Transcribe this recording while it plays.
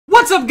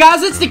What's up,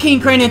 guys? It's the King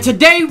Crane, and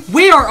today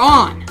we are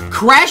on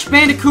Crash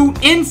Bandicoot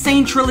N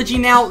Sane Trilogy.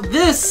 Now,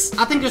 this,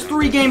 I think there's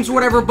 3 games or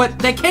whatever, but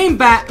they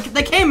came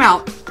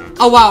out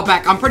a while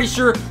back. I'm pretty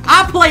sure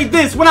I played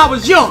this when I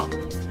was young,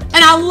 and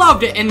I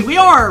loved it. And we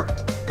are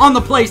on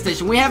the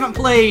PlayStation. We haven't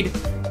played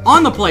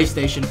on the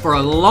PlayStation for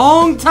a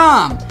long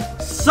time,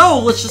 so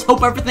let's just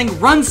hope everything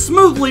runs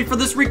smoothly for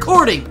this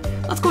recording.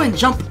 Let's go ahead and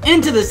jump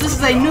into this. This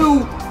is a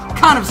new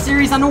kind of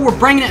series. I know we're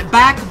bringing it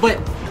back, but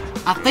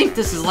I think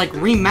this is like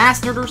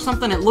remastered or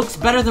something. It looks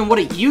better than what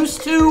it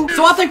used to.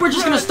 So I think we're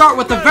just going to start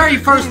with the very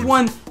first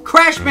one,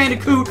 Crash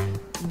Bandicoot.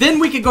 Then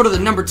we could go to the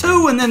number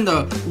 2 and then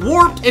the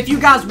Warped if you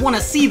guys want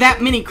to see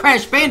that many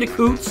Crash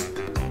Bandicoots.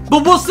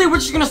 But we'll see. We're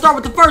just going to start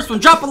with the first one.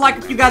 Drop a like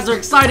if you guys are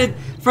excited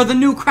for the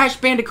new Crash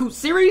Bandicoot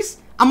series.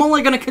 I'm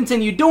only going to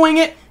continue doing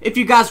it if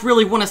you guys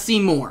really want to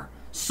see more.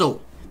 So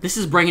this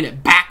is bringing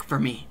it back for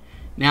me.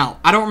 Now,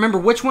 I don't remember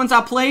which ones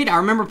I played. I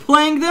remember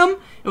playing them.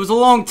 It was a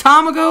long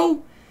time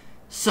ago.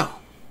 So,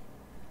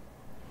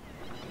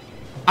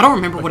 I don't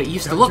remember what it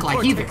used to look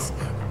like either. Does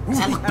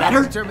that look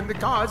better? Determine the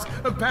cause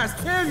of past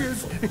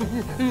failures.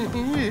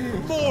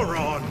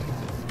 Moron!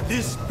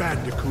 This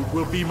Bandicoot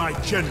will be my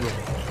general.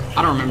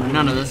 I don't remember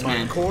none of this,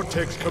 man.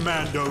 Cortex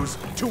Commandos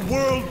to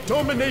world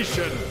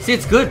domination. See,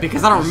 it's good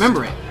because I don't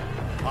remember it.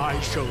 I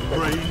shall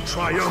reign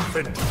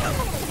triumphant.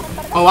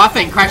 Oh, I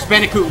think Crash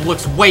Bandicoot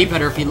looks way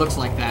better if he looks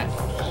like that.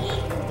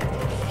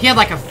 He had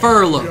like a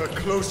fur look. You're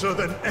closer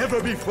than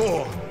ever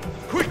before.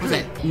 What was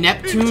that,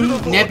 Neptune,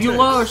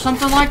 Nebula, or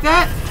something like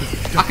that?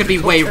 I could be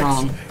way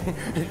wrong.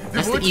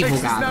 That's the evil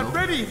guy, though. Not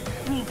ready.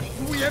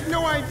 We have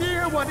no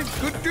idea what it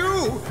could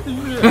do.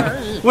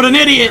 What an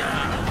idiot!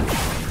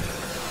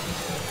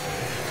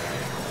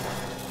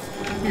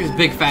 Here's his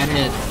big fat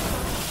head.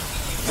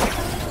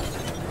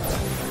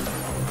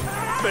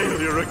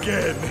 Failure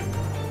again.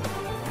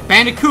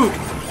 Bandicoot,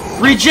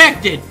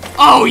 rejected.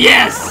 Oh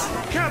yes!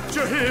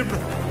 Capture him.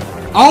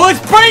 Oh,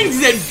 it brings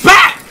it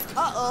back!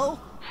 Uh-oh.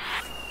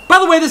 By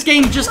the way, this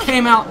game just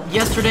came out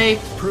yesterday.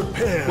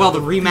 Prepare. Well,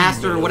 the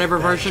remastered or whatever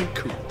version.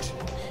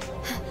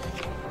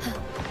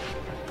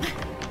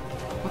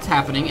 What's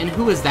happening? And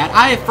who is that?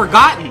 I have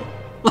forgotten.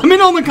 Let me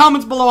know in the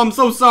comments below. I'm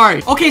so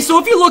sorry. Okay, so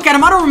if you look at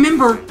him, I don't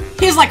remember.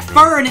 He has like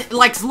fur and it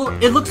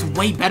looks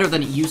way better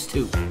than it used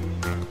to.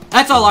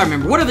 That's all I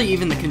remember. What are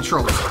even the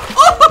controls?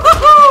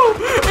 Oh,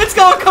 it's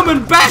all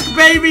coming back,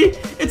 baby.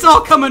 It's all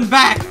coming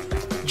back.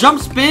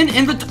 Jump, spin,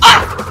 inventory.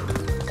 Ah!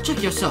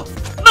 Check yourself.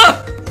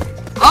 Ah!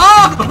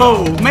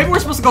 Oh, maybe we're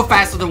supposed to go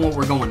faster than what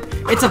we're going.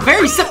 It's a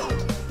very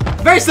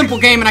simple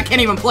game, and I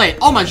can't even play it.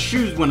 All my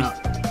shoes went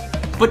up.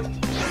 But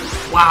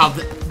wow,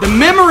 the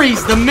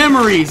memories.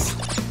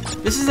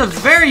 This is a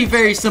very,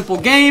 very simple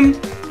game,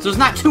 so there's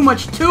not too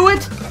much to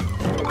it.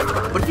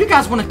 But if you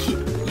guys want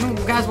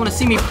to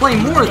see me play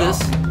more of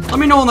this, let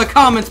me know in the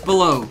comments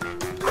below.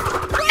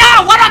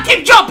 Ah, why do I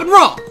keep jumping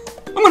wrong?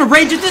 I'm gonna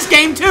rage at this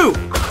game too.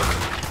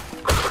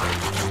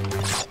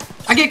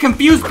 I get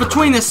confused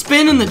between the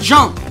spin and the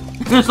jump.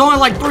 There's only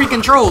like 3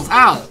 controls.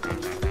 How?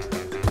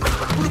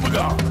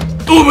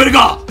 Oh my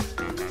god!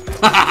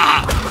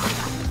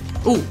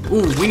 Ooh,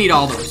 we need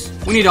all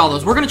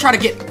those. We're gonna try to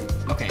get.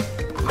 Okay.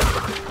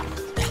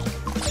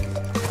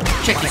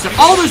 Check this out.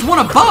 Oh, there's one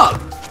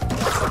above.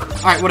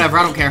 Alright, whatever.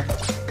 I don't care.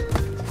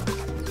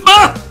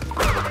 Ah!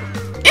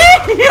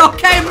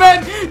 Okay,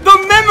 man.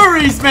 The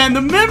memories, man.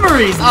 The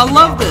memories. I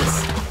love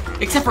this.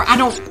 Except for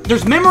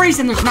there's memories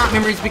and there's not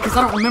memories because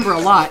I don't remember a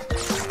lot.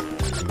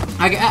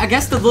 I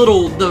guess the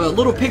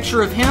little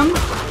picture of him.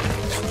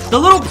 The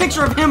little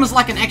picture of him is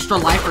like an extra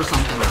life or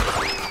something.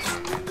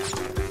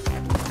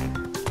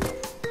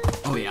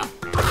 Oh yeah.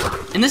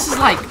 And this is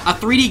like a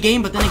 3D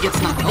game, but then it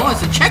gets knocked. Oh,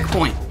 it's a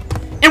checkpoint.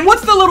 And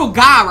what's the little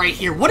guy right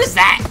here? What is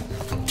that?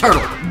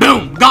 Turtle.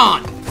 Boom.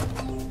 Gone.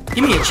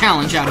 Give me a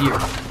challenge out here.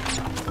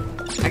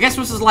 I guess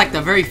this is like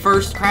the very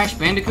first Crash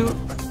Bandicoot.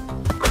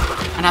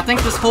 And I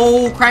think this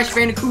whole Crash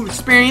Bandicoot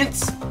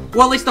experience,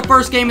 well, at least the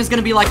first game is going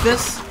to be like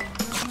this.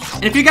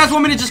 And if you guys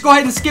want me to just go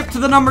ahead and skip to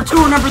the number 2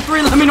 or number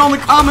 3, let me know in the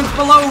comments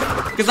below,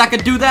 because I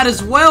could do that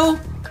as well.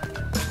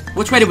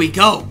 Which way do we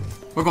go?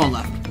 We're going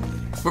left.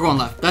 We're going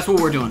left. That's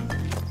what we're doing.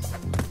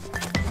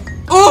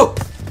 Oh!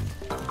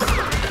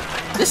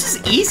 This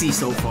is easy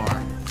so far.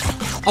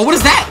 Oh, what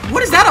is that?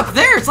 What is that up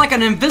there? It's like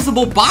an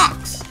invisible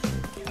box.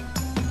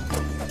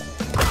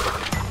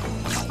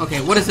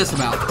 Okay, what is this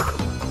about?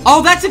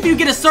 Oh, that's if you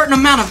get a certain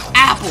amount of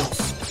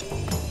apples.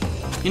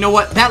 You know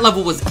what? That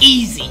level was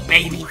easy,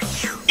 baby.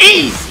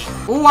 Easy!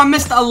 Ooh, I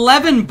missed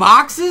 11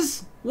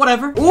 boxes?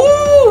 Whatever.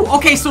 Ooh!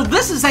 Okay, so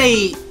this is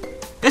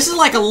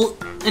like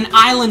an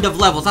island of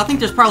levels. I think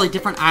there's probably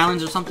different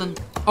islands or something.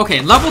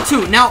 Okay, level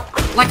 2. Now,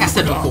 like I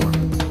said before.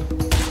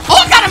 Oh,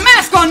 I got a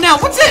mask on now!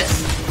 What's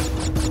this?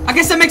 I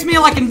guess that makes me,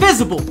 like,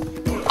 invisible.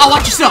 Oh,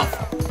 watch yourself.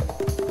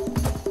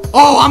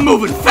 Oh, I'm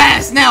moving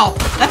fast now.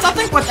 That's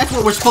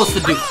what we're supposed to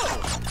do.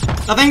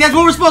 I think that's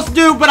what we're supposed to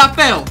do, but I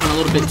failed. I'm a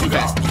little bit too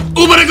fast.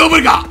 Ooh, but I go,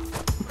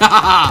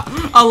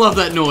 I love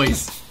that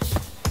noise.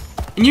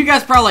 And you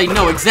guys probably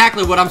know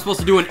exactly what I'm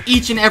supposed to do in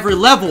each and every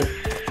level.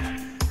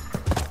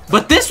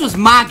 But this was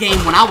my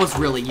game when I was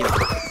really young.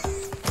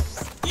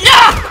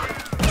 Yeah!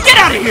 Get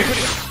out of here!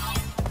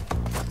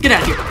 Get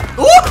out of here.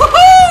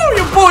 Woohoo!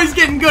 Your boy's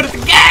getting good at the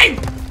game!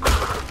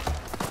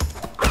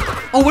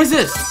 Oh, what is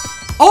this?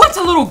 Oh, it's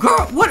a little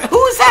girl. What?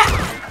 Who is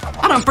that?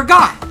 I done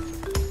forgot.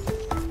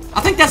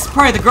 I think that's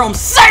probably the girl I'm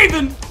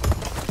saving.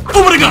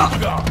 Over the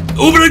god.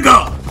 Over the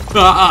god.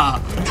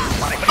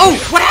 Oh,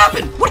 what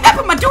happened? What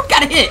happened? My dude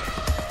got hit.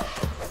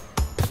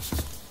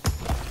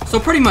 So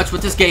pretty much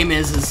what this game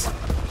is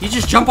you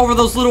just jump over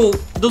those little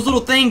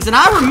things. And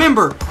I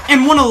remember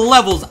in one of the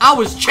levels I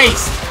was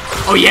chased.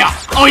 Oh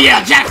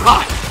yeah,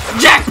 jackpot,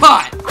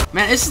 jackpot.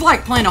 Man, it's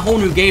like playing a whole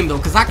new game though,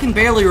 because I can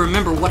barely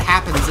remember what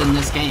happens in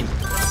this game.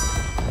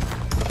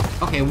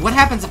 Okay, what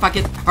happens if I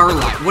get her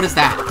light? What is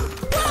that?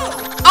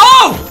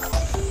 Oh!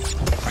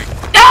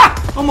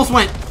 Ah! Almost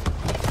went.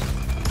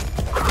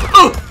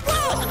 Oh!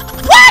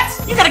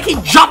 What? You gotta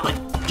keep jumping.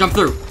 Jump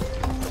through.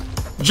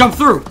 Jump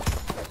through.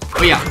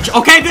 Oh yeah.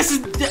 Okay, this is.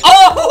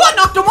 Oh! I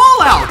knocked them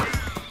all out.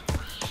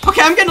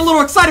 Okay, I'm getting a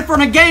little excited for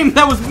a game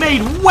that was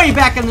made way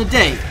back in the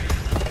day.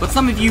 But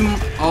some of you.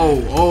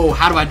 Oh!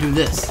 How do I do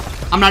this?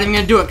 I'm not even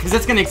gonna do it because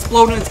it's gonna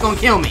explode and it's gonna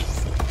kill me.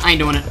 I ain't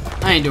doing it.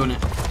 I ain't doing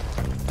it.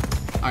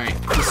 Alright,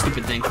 this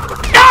stupid thing.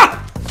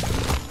 Ah!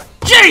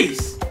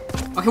 Jeez!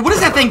 Okay, what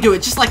does that thing do?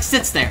 It just like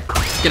sits there.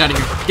 Get out of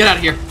here. Get out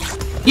of here.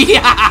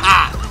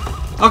 Yeah!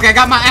 Okay, I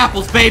got my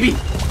apples, baby.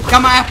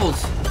 Got my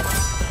apples.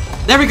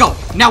 There we go.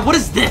 Now, what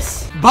is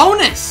this?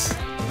 Bonus!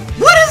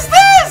 What is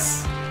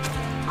this?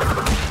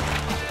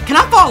 Can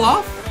I fall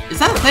off? Is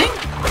that a thing?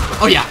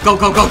 Oh yeah, go,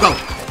 go, go, go.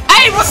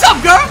 Hey, what's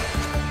up, girl?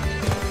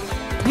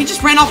 He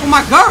just ran off with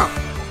my girl.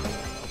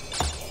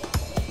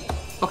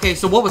 Okay,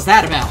 so what was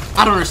that about?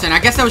 I don't understand. I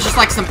guess that was just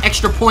like some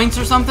extra points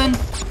or something.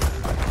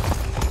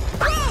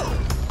 Oh,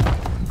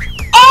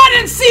 I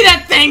didn't see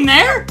that thing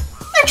there.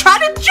 They're trying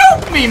to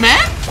joke me,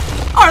 man.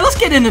 All right, let's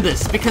get into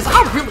this because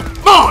I really...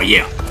 Oh,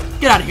 yeah.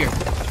 Get out of here.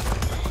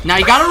 Now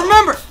you gotta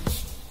remember.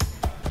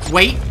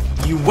 Wait.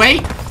 You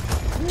wait.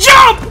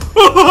 Jump!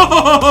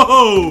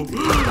 Oh,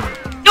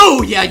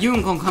 yeah. You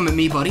ain't gonna come at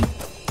me, buddy.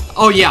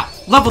 Oh, yeah.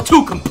 Level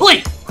 2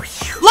 complete.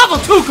 Level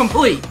 2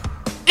 complete.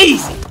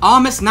 Easy. Oh, I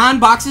missed 9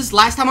 boxes.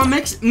 Last time I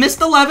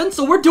missed 11,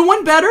 so we're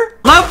doing better.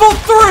 Level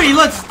 3,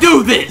 let's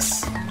do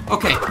this.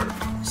 Okay,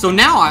 so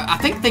now I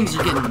think things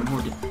are getting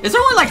more. Is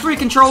there only like 3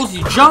 controls?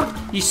 You jump,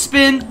 you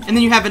spin, and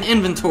then you have an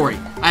inventory.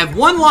 I have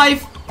 1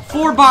 life,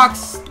 4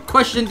 box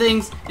question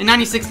things, and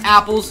 96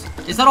 apples.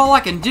 Is that all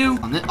I can do?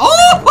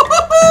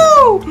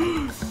 Oh!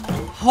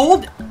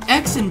 Hold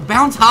X and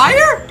bounce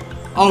higher?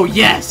 Oh,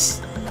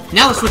 yes.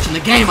 Now they're switching the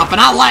game up, and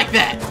I like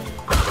that.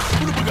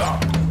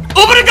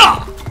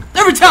 Ubadaga!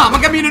 Every time I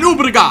got me in an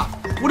Ubadaga.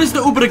 What does the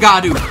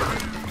Ubadaga do?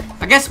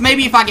 I guess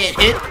maybe if I get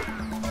hit,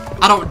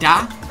 I don't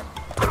die.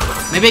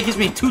 Maybe it gives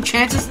me 2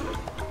 chances.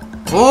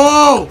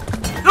 Oh!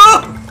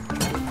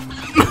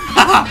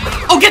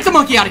 Oh, get the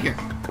monkey out of here.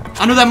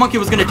 I knew that monkey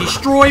was gonna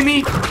destroy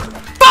me.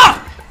 Fuck!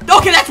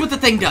 Okay, that's what the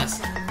thing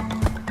does.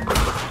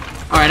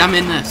 Alright, I'm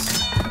in this.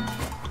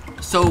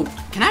 So,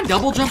 can I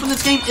double jump in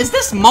this game? Is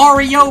this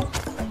Mario?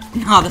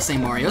 Nah, this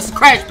ain't Mario. This is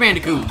Crash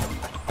Bandicoot.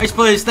 I used to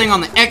play this thing on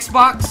the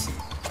Xbox.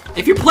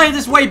 If you played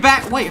this way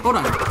back... Wait, hold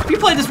on. If you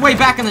played this way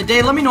back in the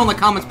day, let me know in the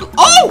comments below.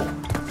 Oh!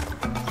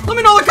 Let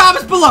me know in the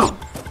comments below.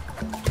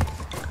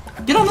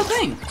 Get on the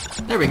thing.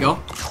 There we go.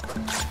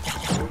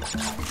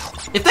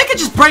 If they could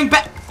just bring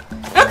back...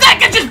 If they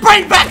could just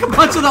bring back a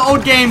bunch of the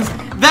old games,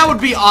 that would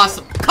be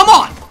awesome. Come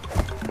on!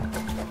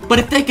 But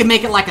if they could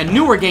make it like a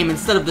newer game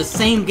instead of the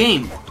same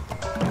game.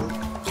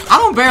 I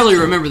don't barely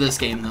remember this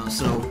game, though,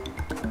 so...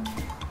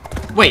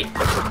 Wait,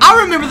 I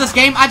remember this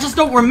game, I just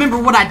don't remember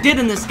what I did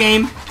in this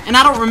game, and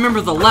I don't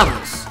remember the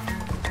levels.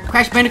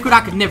 Crash Bandicoot,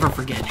 I could never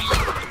forget.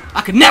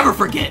 I could never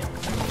forget.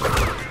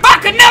 I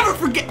could never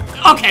forget.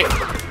 Okay.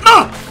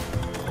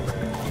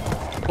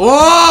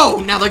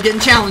 Oh, now they're getting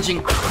challenging.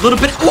 A little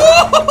bit.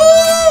 Oh,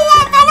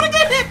 I'm gonna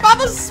get hit by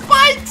the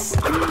spikes.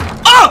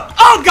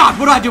 Oh God,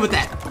 what do I do with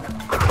that?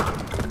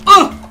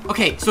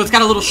 Okay, so it's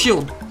got a little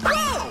shield.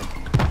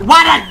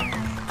 Why did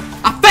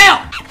I fail?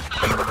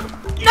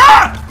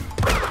 No!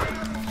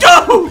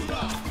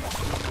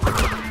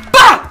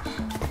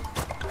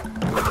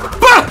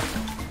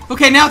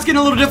 Okay, now it's getting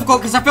a little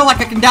difficult because I feel like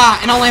I can die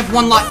and I only have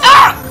 1 life.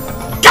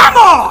 Come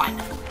on!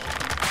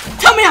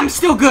 Tell me I'm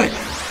still good.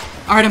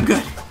 Alright, I'm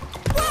good.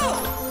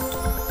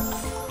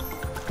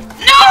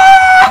 No!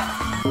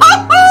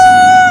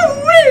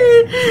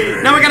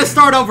 Now we gotta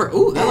start over.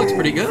 Ooh, that looks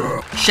pretty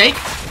good. Shake.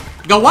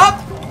 Go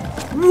up.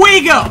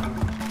 We go.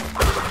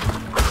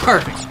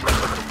 Perfect.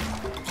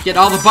 Get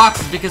all the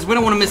boxes because we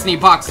don't want to miss any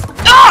boxes.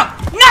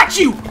 Not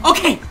you!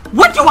 Okay,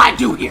 what do I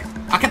do here?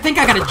 I think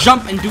I gotta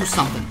jump and do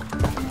something.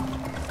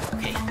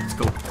 Okay, let's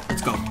go.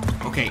 Let's go.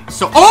 Okay,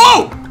 so...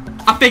 Oh!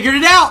 I figured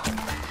it out!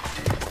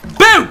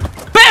 Boom!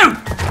 Boom!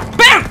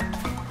 Boom!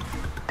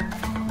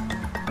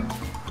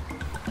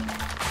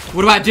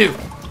 What do I do?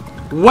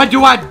 What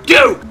do I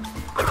do?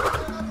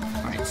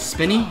 Alright,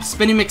 spinny.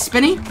 Spinny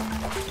McSpinny.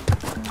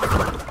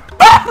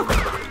 Ah!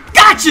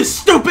 Gotcha,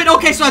 stupid!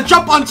 Okay, so I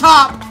jump on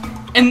top.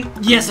 And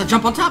yes, I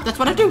jump on top. That's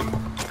what I do.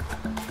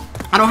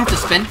 I don't have to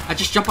spin. I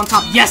just jump on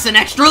top. Yes, an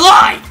extra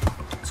life!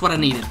 That's what I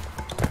needed.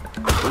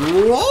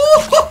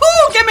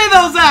 Whoa! Give me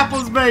those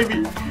apples,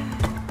 baby!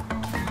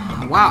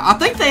 Wow, I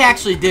think they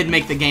actually did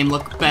make the game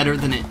look better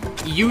than it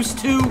used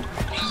to.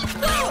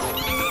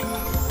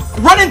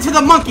 Run into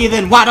the monkey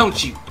then, why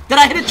don't you? Did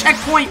I hit a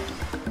checkpoint?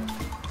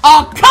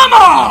 Oh, come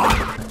on!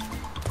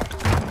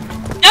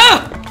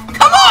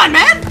 Come on,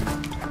 man!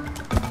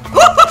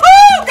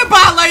 Woo-hoo-hoo!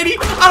 Goodbye, lady!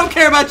 I don't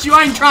care about you.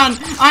 I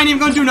ain't even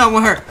gonna do nothing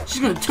with her. She's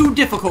gonna be too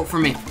difficult for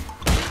me.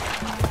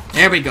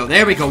 There we go,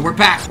 there we go. We're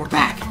back, we're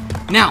back.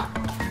 Now,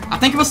 I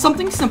think it was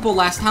something simple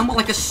last time, but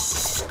like a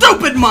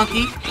stupid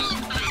monkey.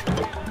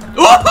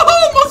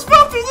 Oh, almost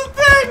fell through the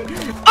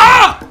thing!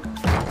 Ah!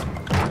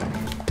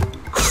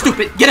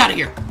 Stupid, get out of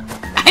here.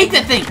 I hate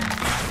that thing.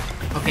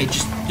 Okay,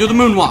 just do the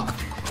moonwalk.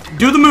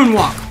 Do the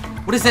moonwalk.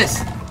 What is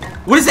this?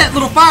 What is that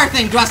little fire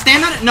thing? Do I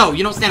stand on it? No,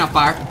 you don't stand on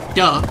fire.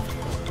 Duh.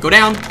 Go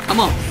down. Come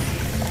on.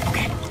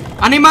 Okay.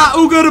 I need my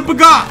ooga to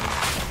baga.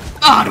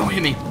 Ah, don't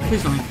hit me.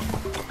 Please don't hit me.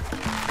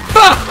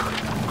 Ah!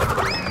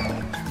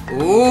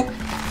 Oh.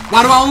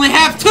 Why do I only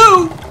have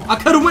 2? I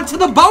could have went to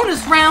the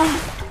bonus round.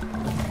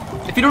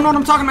 If you don't know what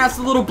I'm talking about, it's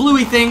the little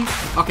bluey thing.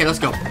 Okay, let's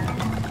go.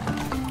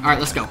 Alright,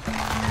 let's go.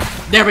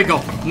 There we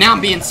go. Now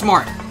I'm being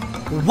smart.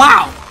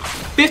 Wow.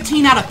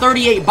 15 out of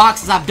 38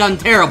 boxes. I've done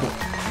terrible.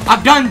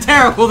 I've done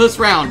terrible this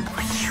round.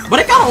 But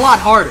it got a lot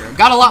harder. It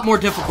got a lot more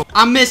difficult.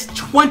 I missed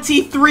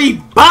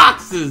 23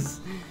 boxes.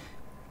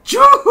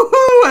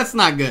 That's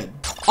not good.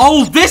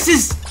 Oh, this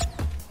is...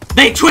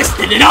 They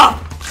twisted it up.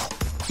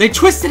 They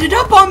twisted it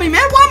up on me,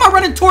 man. Why am I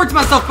running towards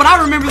myself? But I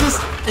remember this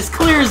as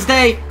clear as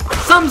day.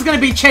 Something's gonna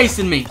be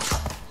chasing me.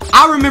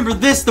 I remember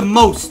this the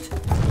most.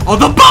 Oh,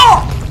 the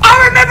ball!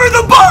 I remember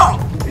the ball!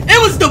 It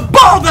was the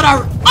ball that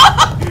I...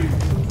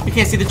 You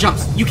can't see the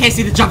jumps. You can't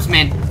see the jumps,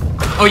 man.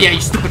 Oh, yeah,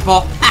 you stupid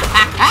ball.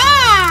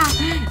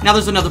 Now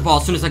there's another ball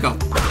as soon as I go.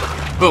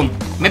 Boom.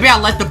 Maybe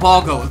I'll let the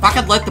ball go. If I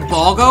could let the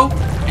ball go,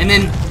 and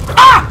then...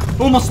 Ah!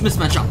 Almost missed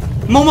my jump.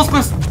 Almost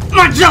missed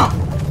my jump.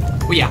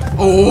 Oh, yeah.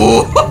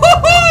 Oh,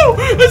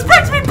 this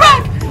brings me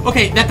back.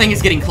 Okay, that thing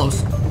is getting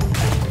close.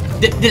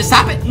 Did it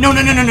stop it? No,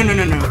 no, no, no, no, no,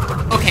 no, no.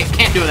 Okay,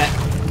 can't do that.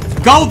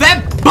 Go,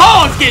 that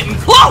ball is getting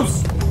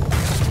close.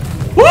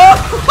 Woo!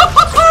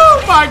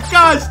 Oh my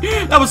gosh,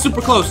 that was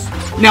super close.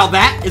 Now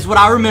that is what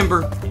I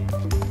remember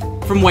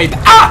from way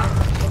back. Ah!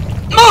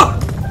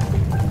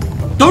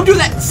 Don't do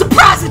that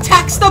surprise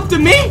attack stuff to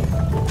me.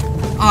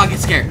 Oh, I get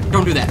scared.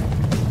 Don't do that.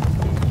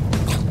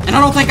 And I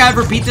don't think I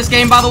ever beat this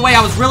game, by the way. I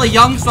was really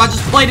young, so I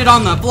just played it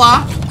on the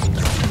fly.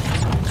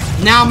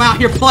 Now I'm out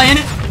here playing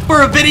it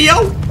for a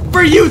video,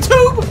 for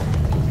YouTube.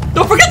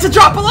 Don't forget to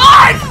drop a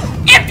like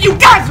if you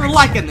guys are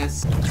liking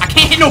this. I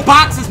can't hit no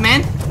boxes,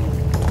 man.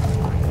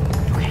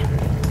 Okay.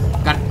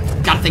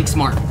 Gotta think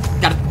smart.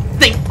 Gotta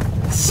think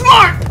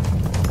smart.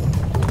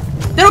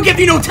 They don't give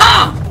you no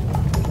time.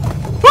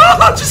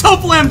 Just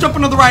hopefully I'm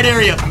jumping to the right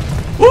area.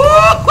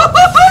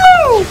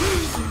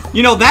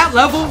 You know, that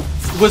level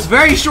was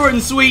very short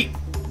and sweet,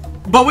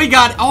 but we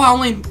got... Oh, I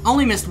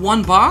only missed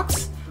 1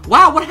 box?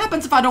 Wow, what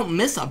happens if I don't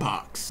miss a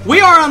box?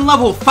 We are on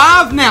level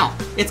 5 now.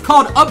 It's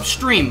called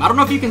Upstream. I don't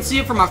know if you can see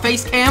it from my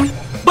face cam,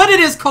 but it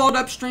is called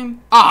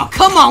Upstream. Oh,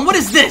 come on, what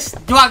is this?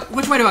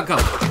 Which way do I go?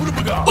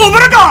 Over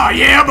the go!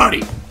 Yeah,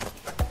 buddy!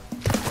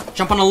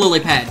 Jump on a lily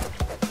pad.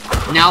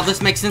 Now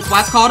this makes sense why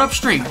it's called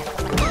Upstream.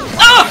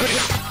 Ah!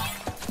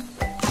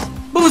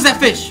 What was that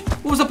fish?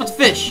 What was up with the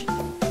fish?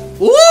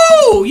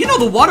 Ooh, you know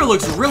the water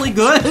looks really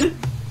good.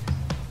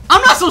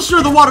 I'm not so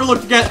sure the water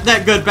looked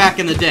that good back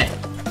in the day.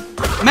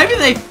 Maybe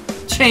they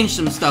changed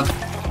some stuff.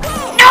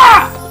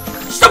 Ah!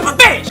 Stupid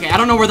fish! Okay, I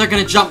don't know where they're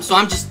gonna jump, so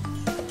I'm just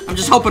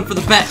hoping for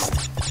the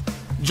best.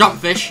 Jump,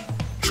 fish.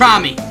 Try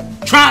me.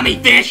 Try me,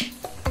 fish!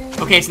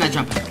 Okay, it's not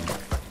jumping.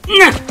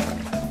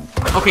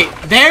 Okay,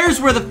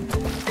 there's where the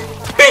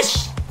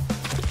fish...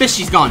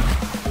 Fishy's gone.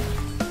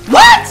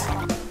 What?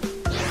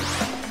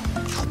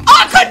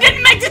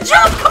 Didn't make the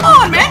jump! Come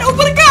on, man!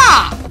 Open the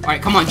guy!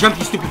 Alright, come on, jump,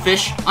 you stupid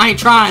fish. I ain't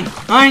trying.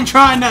 I ain't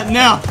trying nothing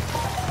now.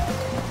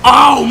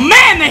 Oh,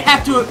 man! They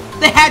had to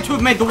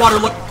have made the water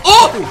look...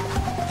 Oh!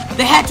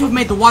 They had to have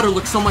made the water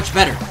look so much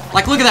better.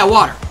 Like, look at that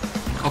water.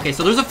 Okay,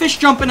 so there's a fish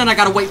jumping, and I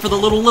gotta wait for the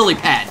little lily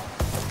pad.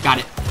 Got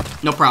it.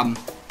 No problem.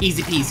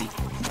 Easy peasy.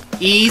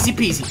 Easy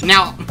peasy.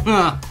 Now,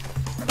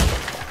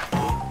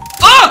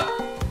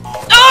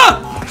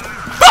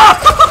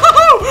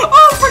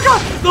 Oh, my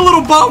God! The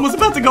little bomb was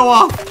about to go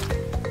off.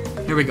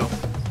 Here we go.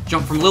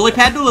 Jump from lily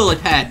pad to lily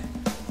pad.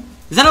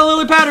 Is that a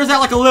lily pad or is that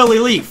like a lily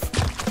leaf?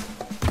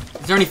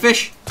 Is there any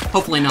fish?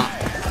 Hopefully not.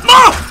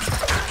 Oh!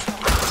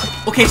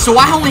 Okay, so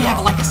I only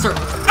have like a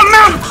certain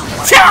amount of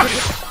time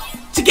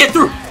to get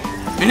through.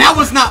 And that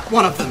was not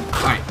one of them.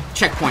 Alright,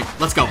 checkpoint.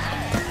 Let's go.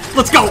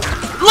 Let's go.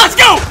 Let's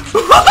go!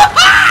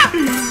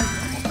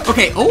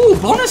 Okay, oh,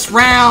 bonus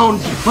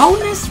round.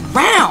 Bonus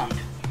round.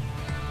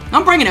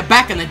 I'm bringing it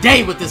back in the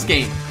day with this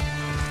game.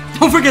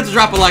 Don't forget to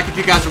drop a like if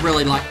you guys are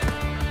really liking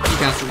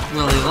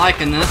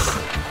this.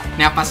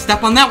 Now, if I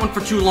step on that one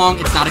for too long,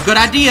 it's not a good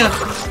idea.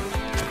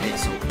 Okay,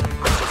 so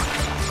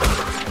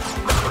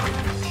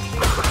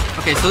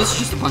Okay, so this is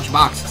just a bunch of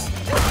boxes.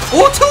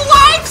 Oh, 2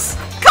 lives?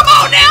 Come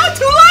on now,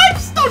 2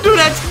 lives? Don't do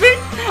that to me.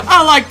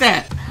 I like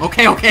that.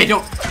 Okay, okay,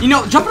 don't. You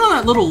know, jumping on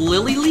that little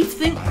lily leaf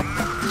thing,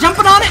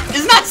 jumping on it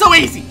is not so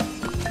easy.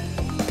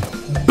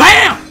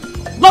 Bam!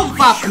 Level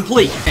 5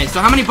 complete. Okay,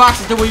 so how many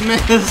boxes did we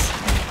miss?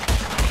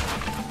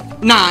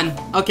 9.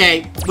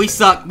 Okay, we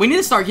suck. We need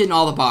to start getting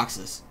all the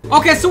boxes.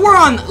 Okay, so we're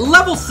on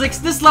level 6.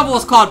 This level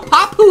is called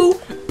Papu.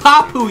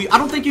 Papu. I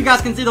don't think you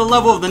guys can see the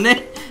level of the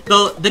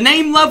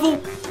name level,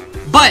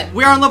 but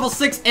we are on level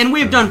 6, and we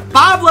have done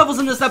 5 levels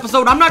in this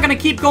episode. I'm not gonna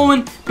keep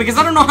going because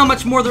I don't know how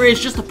much more there is.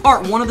 Just a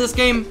part 1 of this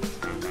game.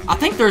 I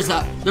think there's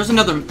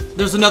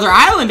another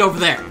island over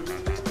there.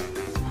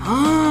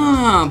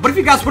 But if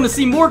you guys want to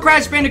see more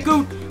Crash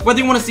Bandicoot, whether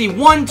you want to see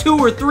 1, 2,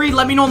 or 3,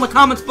 let me know in the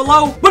comments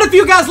below. But if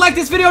you guys like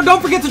this video,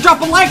 don't forget to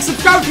drop a like,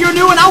 subscribe if you're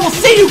new, and I will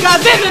see you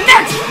guys in the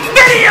next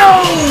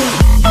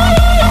video!